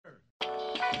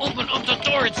Open up the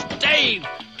door, it's Dave!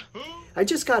 I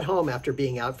just got home after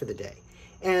being out for the day.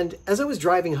 And as I was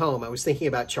driving home, I was thinking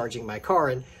about charging my car.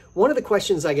 And one of the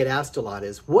questions I get asked a lot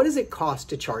is, what does it cost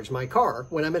to charge my car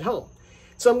when I'm at home?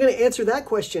 So I'm going to answer that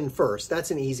question first.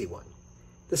 That's an easy one.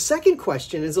 The second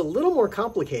question is a little more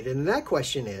complicated. And that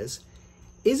question is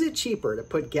it cheaper to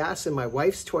put gas in my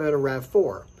wife's Toyota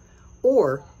RAV4?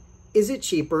 Or is it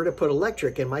cheaper to put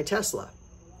electric in my Tesla?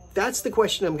 That's the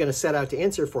question I'm going to set out to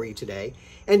answer for you today.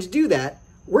 And to do that,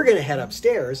 we're going to head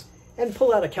upstairs and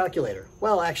pull out a calculator.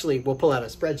 Well, actually, we'll pull out a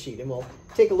spreadsheet and we'll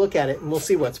take a look at it and we'll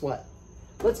see what's what.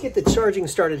 Let's get the charging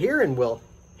started here and we'll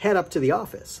head up to the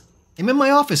office. I'm in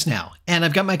my office now and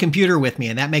I've got my computer with me,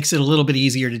 and that makes it a little bit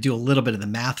easier to do a little bit of the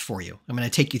math for you. I'm going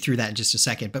to take you through that in just a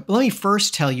second, but let me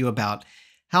first tell you about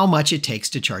how much it takes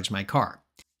to charge my car.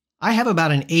 I have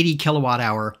about an 80 kilowatt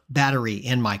hour battery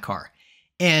in my car,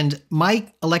 and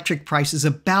my electric price is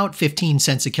about 15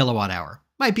 cents a kilowatt hour.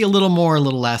 Might be a little more, a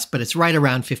little less, but it's right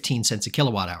around 15 cents a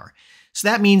kilowatt hour. So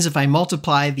that means if I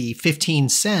multiply the 15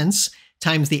 cents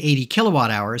times the 80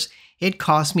 kilowatt hours, it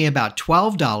costs me about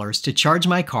 $12 to charge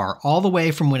my car all the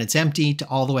way from when it's empty to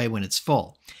all the way when it's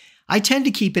full. I tend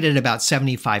to keep it at about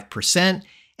 75%,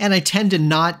 and I tend to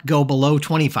not go below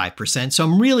 25%. So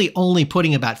I'm really only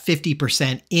putting about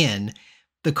 50% in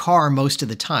the car most of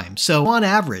the time. So on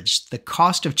average, the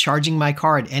cost of charging my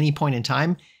car at any point in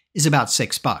time is about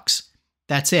 $6.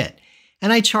 That's it.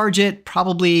 And I charge it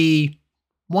probably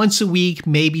once a week,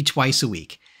 maybe twice a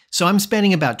week. So I'm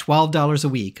spending about $12 a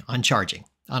week on charging,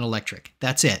 on electric.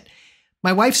 That's it.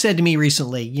 My wife said to me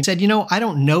recently, you said, I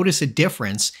don't notice a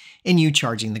difference in you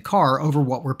charging the car over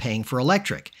what we're paying for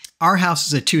electric. Our house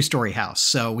is a 2-story house.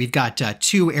 So we've got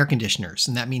 2 air conditioners,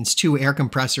 and that means 2 air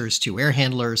compressors, 2 air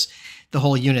handlers, the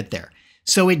whole unit there.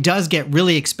 So it does get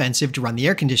really expensive to run the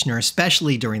air conditioner,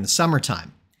 especially during the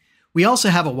summertime. We also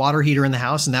have a water heater in the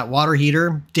house, and that water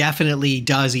heater definitely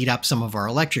does eat up some of our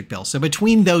electric bill. So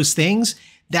between those things,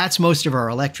 that's most of our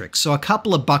electric. So a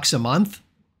couple of bucks a month,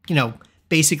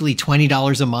 basically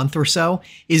 $20 a month or so,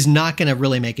 is not going to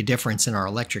really make a difference in our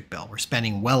electric bill. We're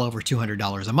spending well over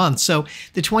 $200 a month. So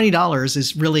the $20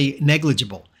 is really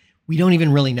negligible. We don't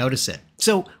even really notice it.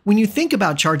 So when you think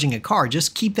about charging a car,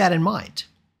 just keep that in mind.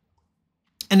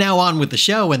 And now on with the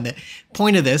show. And the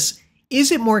point of this,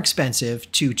 is it more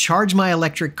expensive to charge my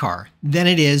electric car than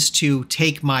it is to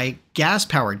take my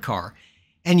gas-powered car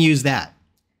and use that?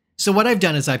 So what I've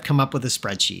done is I've come up with a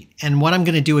spreadsheet, and what I'm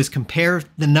going to do is compare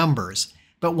the numbers,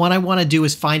 but what I want to do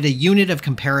is find a unit of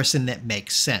comparison that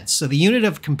makes sense. So the unit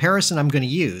of comparison I'm going to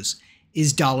use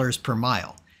is dollars per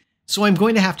mile. So I'm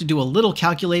going to have to do a little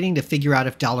calculating to figure out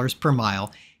if dollars per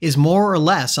mile is more or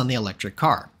less on the electric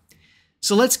car.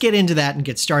 So let's get into that and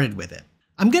get started with it.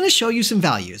 I'm going to show you some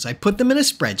values. I put them in a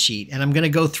spreadsheet, and I'm going to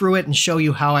go through it and show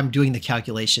you how I'm doing the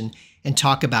calculation and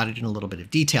talk about it in a little bit of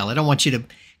detail. I don't want you to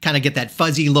kind of get that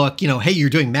fuzzy look, hey,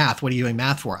 you're doing math. What are you doing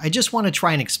math for? I just want to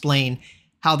try and explain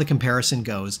how the comparison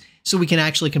goes so we can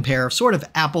actually compare sort of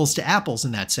apples to apples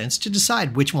in that sense to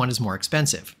decide which one is more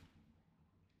expensive.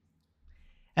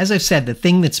 As I've said, the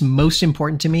thing that's most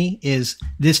important to me is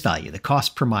this value, the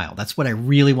cost per mile. That's what I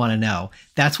really want to know.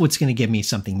 That's what's going to give me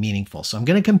something meaningful. So I'm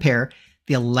going to compare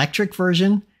the electric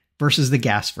version versus the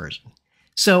gas version.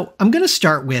 So I'm going to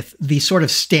start with the sort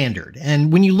of standard.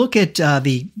 And when you look at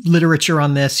the literature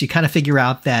on this, you kind of figure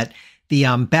out that the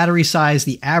battery size,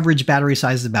 the average battery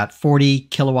size is about 40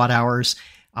 kilowatt hours.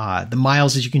 The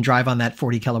miles that you can drive on that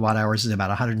 40 kilowatt hours is about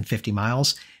 150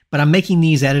 miles. But I'm making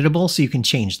these editable so you can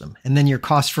change them. And then your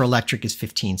cost for electric is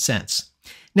 15 cents.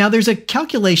 Now, there's a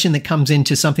calculation that comes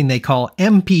into something they call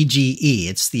MPGE.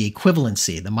 It's the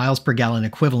equivalency, the miles per gallon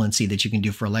equivalency that you can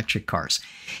do for electric cars.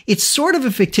 It's sort of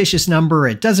a fictitious number.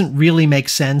 It doesn't really make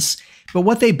sense. But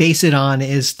what they base it on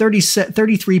is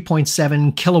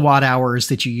 33.7 kilowatt hours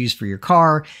that you use for your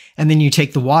car. And then you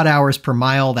take the watt hours per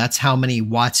mile. That's how many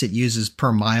watts it uses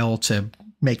per mile to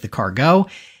make the car go.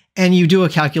 And you do a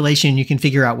calculation, you can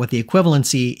figure out what the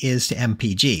equivalency is to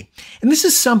MPG. And this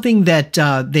is something that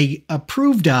they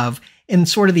approved of in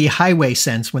sort of the highway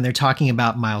sense when they're talking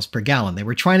about miles per gallon. They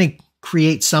were trying to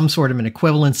create some sort of an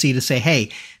equivalency to say,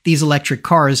 hey, these electric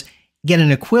cars get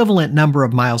an equivalent number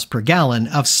of miles per gallon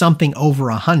of something over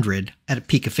 100 at a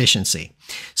peak efficiency.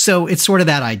 So it's sort of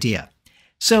that idea.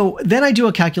 So then I do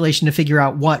a calculation to figure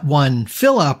out what one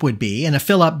fill up would be, and a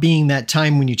fill up being that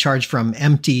time when you charge from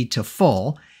empty to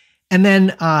full. And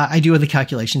then I do the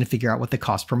calculation to figure out what the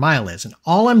cost per mile is. And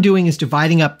all I'm doing is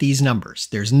dividing up these numbers.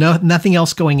 There's nothing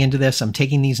else going into this. I'm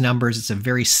taking these numbers. It's a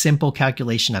very simple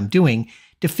calculation I'm doing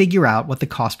to figure out what the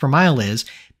cost per mile is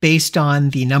based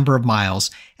on the number of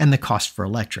miles and the cost for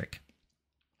electric.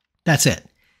 That's it.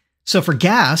 So for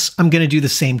gas, I'm going to do the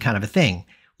same kind of a thing.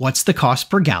 What's the cost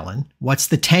per gallon? What's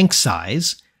the tank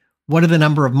size? What are the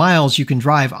number of miles you can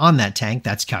drive on that tank?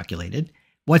 That's calculated.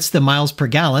 What's the miles per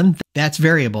gallon? That's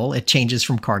variable. It changes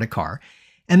from car to car.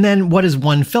 And then what is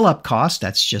one fill-up cost?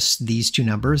 That's just these two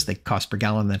numbers, the cost per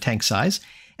gallon and the tank size.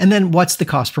 And then what's the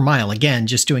cost per mile? Again,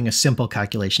 just doing a simple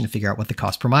calculation to figure out what the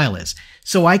cost per mile is.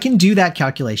 So I can do that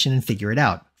calculation and figure it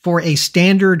out. For a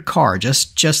standard car,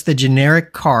 just the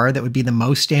generic car that would be the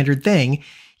most standard thing,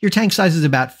 your tank size is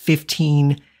about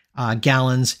 15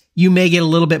 gallons. You may get a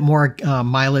little bit more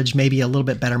mileage, maybe a little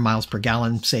bit better miles per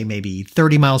gallon, say maybe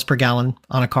 30 miles per gallon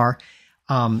on a car.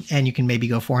 And you can maybe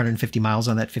go 450 miles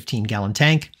on that 15-gallon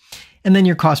tank. And then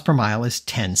your cost per mile is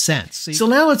 10 cents. So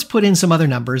now let's put in some other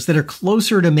numbers that are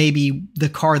closer to maybe the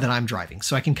car that I'm driving.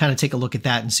 So I can kind of take a look at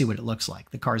that and see what it looks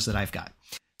like, the cars that I've got.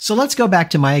 So let's go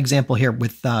back to my example here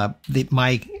with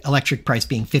my electric price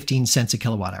being 15 cents a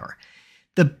kilowatt hour.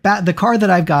 The car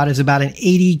that I've got is about an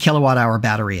 80 kilowatt hour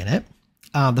battery in it.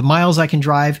 The miles I can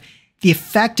drive, the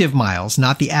effective miles,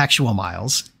 not the actual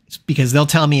miles, because they'll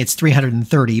tell me it's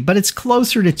 330, but it's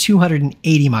closer to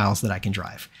 280 miles that I can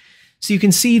drive. So you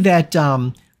can see that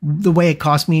the way it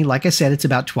cost me, like I said, it's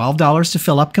about $12 to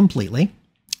fill up completely.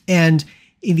 And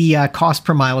the cost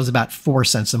per mile is about 4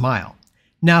 cents a mile.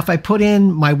 Now, if I put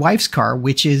in my wife's car,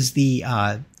 which is the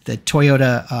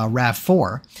Toyota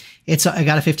RAV4, I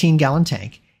got a 15-gallon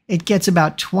tank. It gets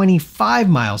about 25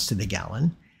 miles to the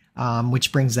gallon,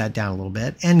 which brings that down a little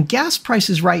bit. And gas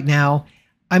prices right now,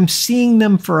 I'm seeing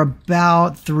them for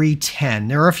about $3.10.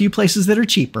 There are a few places that are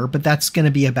cheaper, but that's going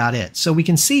to be about it. So we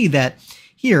can see that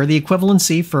here, the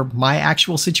equivalency for my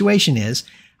actual situation is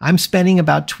I'm spending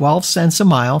about 12 cents a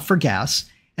mile for gas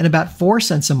and about 4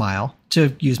 cents a mile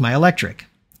to use my electric.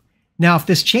 Now, if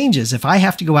this changes, if I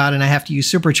have to go out and I have to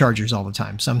use superchargers all the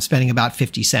time, so I'm spending about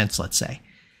 50 cents, let's say,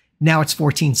 now it's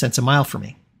 14 cents a mile for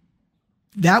me.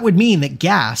 That would mean that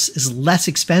gas is less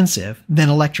expensive than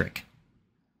electric.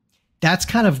 That's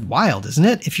kind of wild, isn't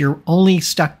it? If you're only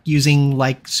stuck using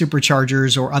like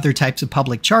superchargers or other types of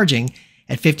public charging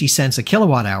at 50 cents a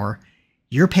kilowatt hour,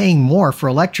 you're paying more for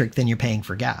electric than you're paying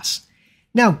for gas.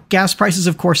 Now, gas prices,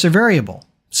 of course, are variable.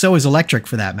 So is electric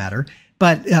for that matter.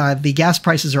 But the gas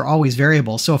prices are always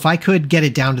variable. So if I could get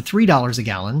it down to $3 a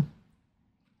gallon,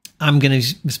 I'm going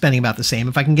to be spending about the same.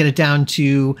 If I can get it down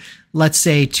to, let's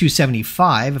say,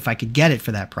 $2.75, if I could get it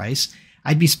for that price,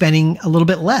 I'd be spending a little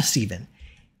bit less even.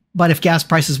 But if gas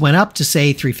prices went up to,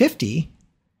 say, $3.50,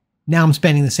 now I'm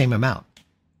spending the same amount.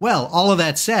 Well, all of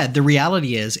that said, the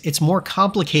reality is it's more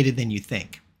complicated than you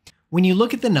think. When you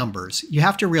look at the numbers, you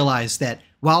have to realize that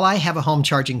while I have a home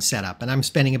charging setup and I'm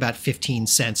spending about 15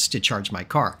 cents to charge my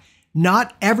car,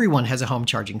 not everyone has a home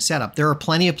charging setup. There are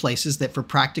plenty of places that for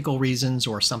practical reasons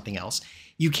or something else,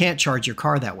 you can't charge your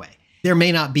car that way. There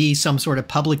may not be some sort of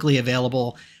publicly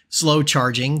available slow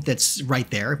charging that's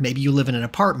right there. Maybe you live in an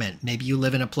apartment. Maybe you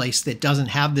live in a place that doesn't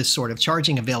have this sort of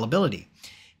charging availability.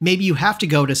 Maybe you have to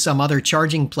go to some other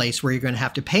charging place where you're going to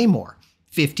have to pay more,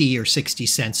 50 or 60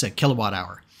 cents a kilowatt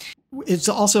hour. It's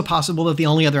also possible that the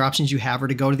only other options you have are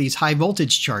to go to these high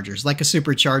voltage chargers, like a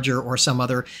supercharger or some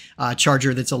other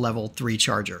charger that's a level 3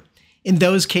 charger. In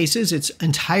those cases, it's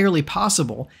entirely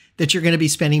possible that you're going to be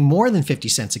spending more than 50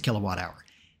 cents a kilowatt hour,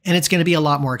 and it's going to be a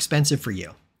lot more expensive for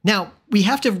you. Now, we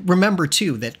have to remember,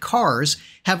 too, that cars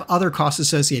have other costs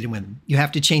associated with them. You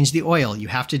have to change the oil. You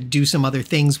have to do some other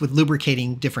things with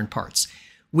lubricating different parts.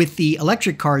 With the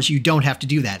electric cars, you don't have to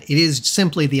do that. It is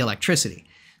simply the electricity.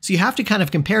 So you have to kind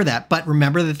of compare that, but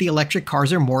remember that the electric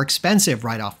cars are more expensive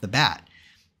right off the bat.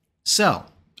 So,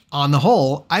 on the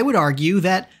whole, I would argue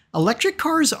that electric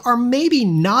cars are maybe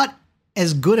not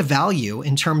as good a value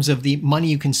in terms of the money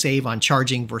you can save on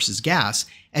charging versus gas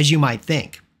as you might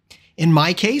think. In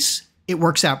my case, it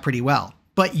works out pretty well,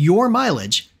 but your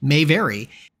mileage may vary.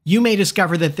 You may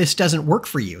discover that this doesn't work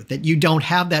for you, that you don't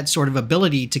have that sort of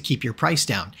ability to keep your price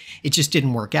down. It just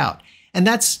didn't work out. And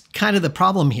that's kind of the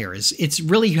problem here is it's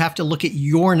really you have to look at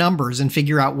your numbers and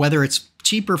figure out whether it's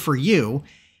cheaper for you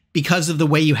because of the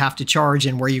way you have to charge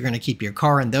and where you're going to keep your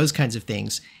car and those kinds of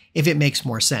things, if it makes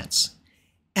more sense.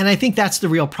 And I think that's the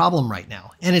real problem right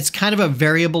now. And it's kind of a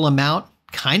variable amount,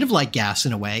 kind of like gas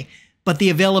in a way, but the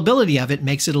availability of it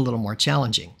makes it a little more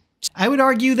challenging. I would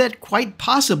argue that quite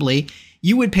possibly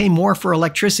you would pay more for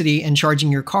electricity and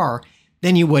charging your car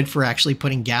than you would for actually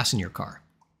putting gas in your car.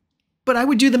 But I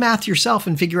would do the math yourself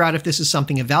and figure out if this is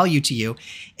something of value to you.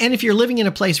 And if you're living in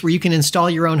a place where you can install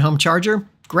your own home charger,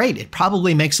 great, it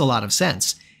probably makes a lot of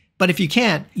sense. But if you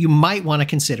can't, you might want to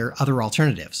consider other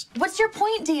alternatives. What's your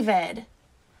point, David?